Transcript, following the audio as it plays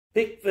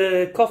Pick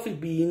the coffee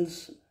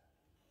beans,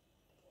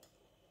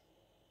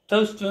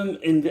 toast them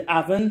in the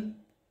oven,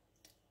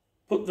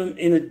 put them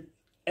in an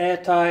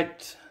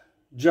airtight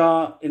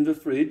jar in the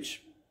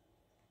fridge,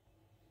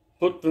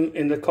 put them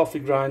in the coffee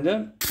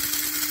grinder,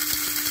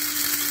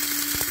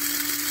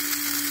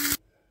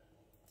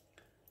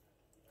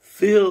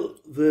 fill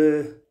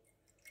the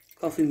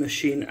coffee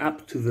machine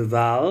up to the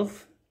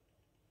valve.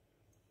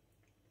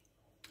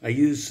 I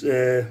use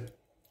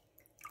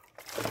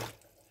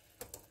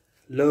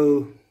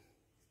low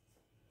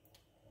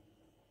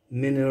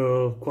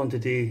mineral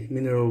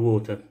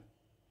water.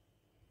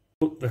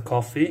 Put the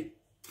coffee,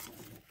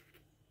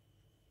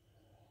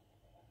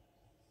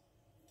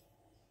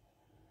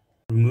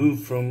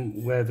 remove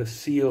from where the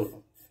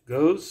seal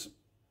goes,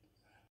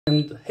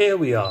 and here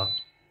we are.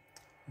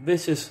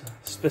 This is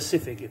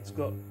specific, it's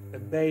got a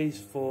base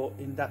for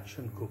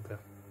induction cooker.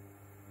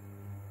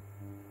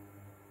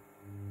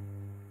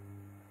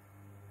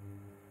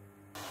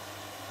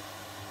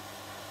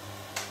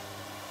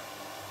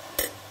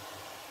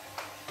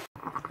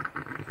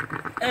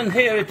 And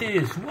here it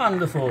is,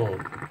 wonderful!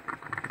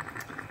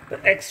 The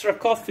extra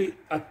coffee,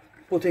 I'm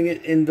putting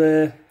it in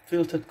the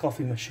filtered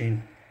coffee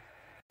machine.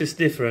 It's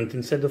different,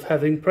 instead of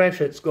having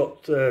pressure, it's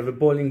got the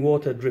boiling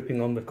water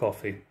dripping on the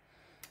coffee.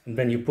 And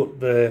then you put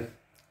the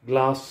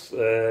glass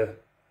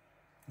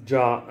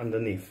jar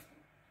underneath.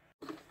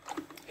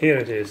 Here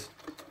it is.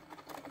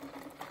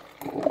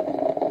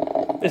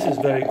 This is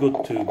very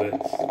good too, but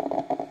it's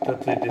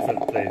totally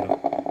different flavor.